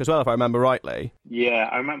dark as well, if I remember rightly. Yeah,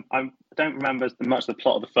 I don't remember much of the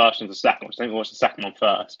plot of the first and the second one. So I think we watched the second one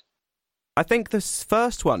first. I think the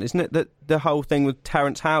first one, isn't it, that the whole thing with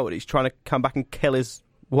Terrence Howard, he's trying to come back and kill his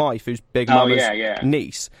wife, who's Big Mama's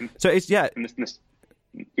niece. So it's the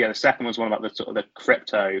second one's one about the sort of the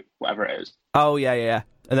crypto, whatever it is. Oh yeah.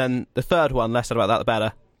 And then the third one, less said about that, the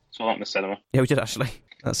better. So I went to the cinema. Yeah, we did actually.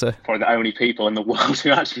 That's probably the only people in the world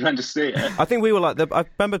who actually went to see it. I think we were like I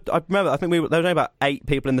remember. I think there was only about 8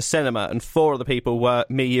 people in the cinema, and 4 of the people were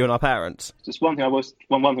me, you, and our parents. Just one thing I will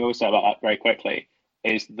say about that very quickly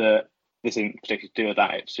is that this isn't particularly to do with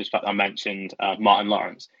that. It's just the fact that I mentioned Martin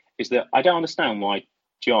Lawrence. Is that I don't understand why,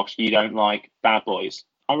 Josh, you don't like Bad Boys.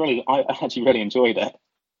 I actually really enjoyed it.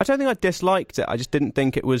 I don't think I disliked it. I just didn't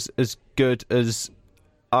think it was as good as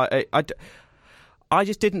I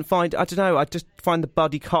just didn't find. I don't know. I just find the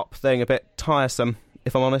buddy cop thing a bit tiresome.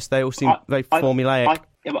 If I'm honest, they all seem very formulaic.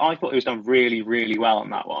 But I thought it was done really, really well on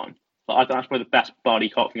that one. Like, I think that's probably the best buddy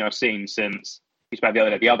cop thing I've seen since we spoke the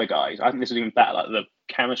other day. The other guys, I think this is even better. Like the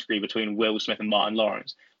chemistry between Will Smith and Martin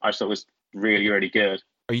Lawrence, I just thought was really, really good.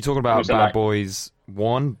 Are you talking about Bad Boys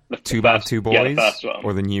 1, Two Bad Two Boys, the first one,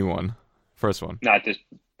 or the new one? First one. No, the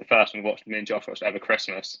first one we watched. Me and Josh watched over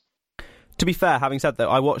Christmas. To be fair, having said that,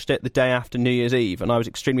 I watched it the day after New Year's Eve, and I was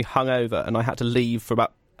extremely hungover, and I had to leave for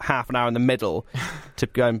about half an hour in the middle to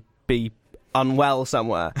go and be unwell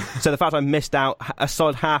somewhere. So the fact I missed out a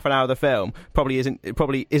solid half an hour of the film probably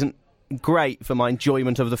isn't great for my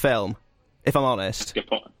enjoyment of the film, if I'm honest. That's a good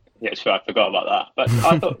point. Yeah, it's true. I forgot about that. But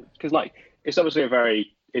I thought, because it's obviously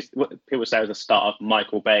it's what people say is the start of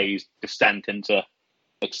Michael Bay's descent into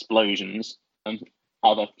explosions and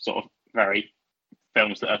other sort of very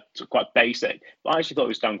films that are sort of quite basic. But I actually thought it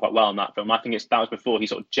was done quite well in that film. I think that was before he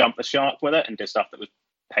sort of jumped the shark with it and did stuff that was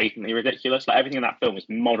patently ridiculous. Like, everything in that film is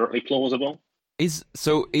moderately plausible. Is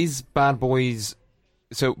Bad Boys...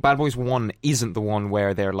 So Bad Boys 1 isn't the one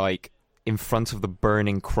where they're, like, in front of the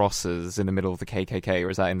burning crosses in the middle of the KKK, or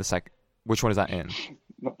is that in the second... Which one is that in?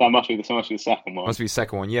 That must be the second one. Must be the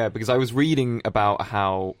second one, yeah, because I was reading about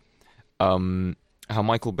how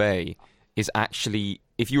Michael Bay is actually...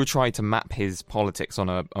 If you were trying to map his politics on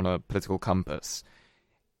a political compass,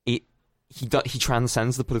 he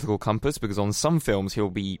transcends the political compass, because on some films he'll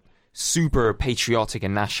be super patriotic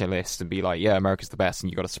and nationalist and be like, yeah, America's the best and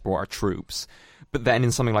you got to support our troops. But then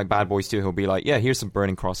in something like Bad Boys 2, he'll be like, yeah, here's some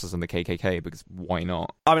burning crosses and the KKK, because why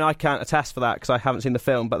not? I mean, I can't attest for that because I haven't seen the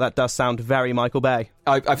film, but that does sound very Michael Bay.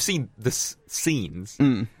 I've seen the scenes,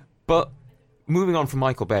 but moving on from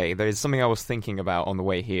Michael Bay, there is something I was thinking about on the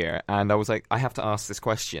way here, and I was like, I have to ask this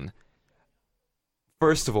question.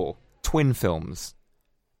 First of all, twin films.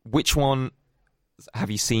 Which one have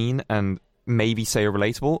you seen and maybe say are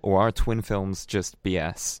relatable, or are twin films just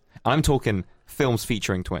BS? I'm talking films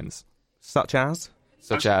featuring twins. Such as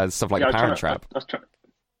stuff like Parent Trap.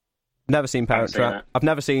 Never seen Parent Trap. I've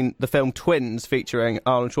never seen the film Twins featuring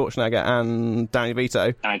Arnold Schwarzenegger and Danny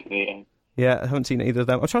DeVito. Yeah, I haven't seen either of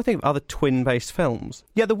them. I'm trying to think of other twin-based films.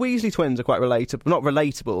 Yeah, the Weasley twins are quite relatable. Not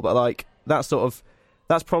relatable, but like that's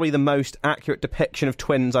probably the most accurate depiction of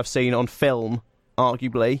twins I've seen on film,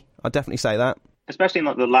 arguably. I'd definitely say that. Especially in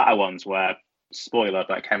like the latter ones where, spoiler,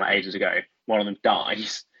 that came out ages ago, one of them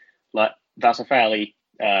dies. Like, that's a fairly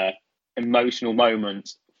emotional moment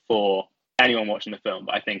for anyone watching the film,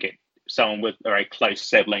 but I think someone with a very close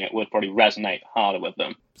sibling, it would probably resonate harder with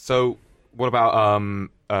them. So, what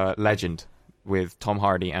about Legend with Tom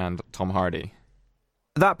Hardy and Tom Hardy?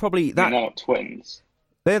 They're not twins.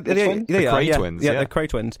 They're twins? The Cray twins. Yeah, they're Cray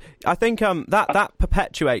twins. I think that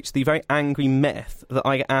perpetuates the very angry myth that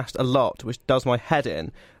I get asked a lot, which does my head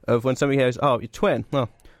in, of when somebody goes, "Oh, you're twin." Well,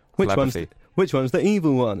 which one's the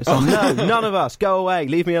evil one? It's like, no, none of us. Go away.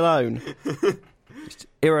 Leave me alone. It's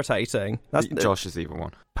irritating. Josh is the evil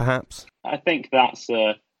one. Perhaps. I think that's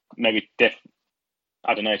maybe different.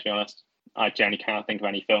 I don't know, to be honest. I generally can't think of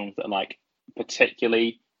any films that are like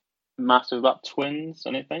particularly massive about twins,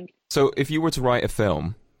 I don't think. So if you were to write a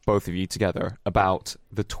film, both of you together, about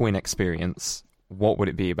the twin experience, what would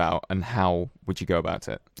it be about and how would you go about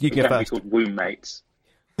it? You can get first. It's called Wombmates.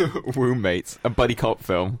 Wombmates, a buddy cop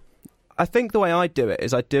film. I think the way I'd do it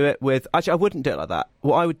is I'd do it with... Actually, I wouldn't do it like that.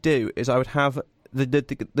 What I would do is I would have...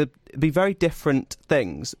 It'd be very different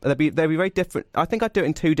things. They'd be very different. I think I'd do it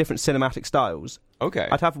in two different cinematic styles. Okay.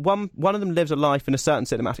 I'd have one of them lives a life in a certain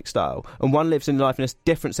cinematic style, and one lives in life in a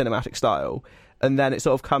different cinematic style, and then it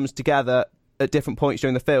sort of comes together at different points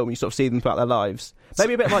during the film, and you sort of see them throughout their lives.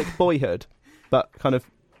 Maybe a bit like Boyhood, but kind of...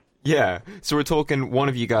 Yeah, so we're talking one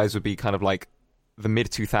of you guys would be kind of like the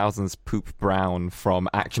mid-2000s Poop Brown from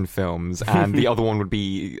action films, and the other one would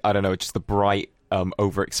be, I don't know, just the bright...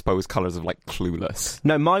 overexposed colours of like Clueless.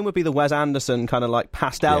 No, mine would be the Wes Anderson kind of like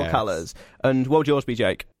pastel colours. And what would yours be,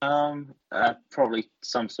 Jake? Probably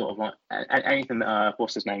some sort of like anything that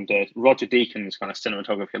what's his name did. Roger Deakins kind of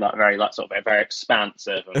cinematography, like very like sort of very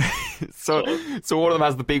expansive. And so one of them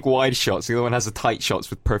has the big wide shots, the other one has the tight shots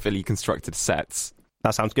with perfectly constructed sets.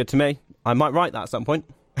 That sounds good to me. I might write that at some point.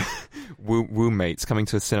 Wombmates coming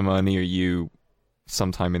to a cinema near you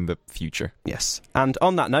sometime in the future. Yes. And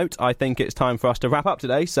on that note, I think it's time for us to wrap up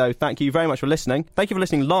today. So thank you very much for listening. Thank you for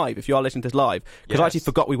listening live, if you are listening to this live. Because I actually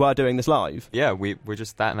forgot we were doing this live. Yeah, we're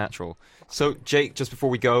just that natural. So, Jake, just before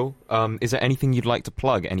we go, is there anything you'd like to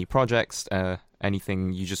plug? Any projects?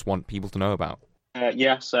 Anything you just want people to know about?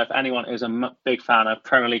 So if anyone is a big fan of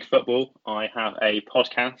Premier League football, I have a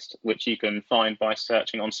podcast, which you can find by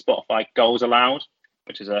searching on Spotify, Goals Allowed,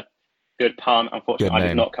 which is a good pun. Unfortunately, I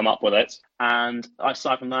did not come up with it. And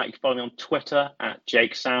aside from that, you can follow me on Twitter at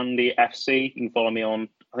JakeSandyFC. You can follow me on,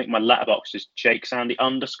 I think my letterbox is JakeSandy_.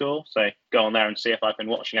 So go on there and see if I've been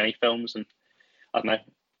watching any films and, I don't know,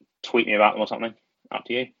 tweet me about them or something. Up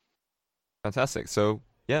to you. Fantastic. So,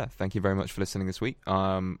 yeah, thank you very much for listening this week.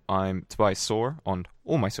 I'm Tobias Soar on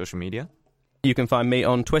all my social media. You can find me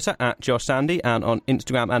on Twitter at Josh Sandy and on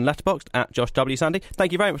Instagram and Letterboxd at Josh W. Sandy.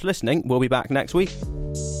 Thank you very much for listening. We'll be back next week.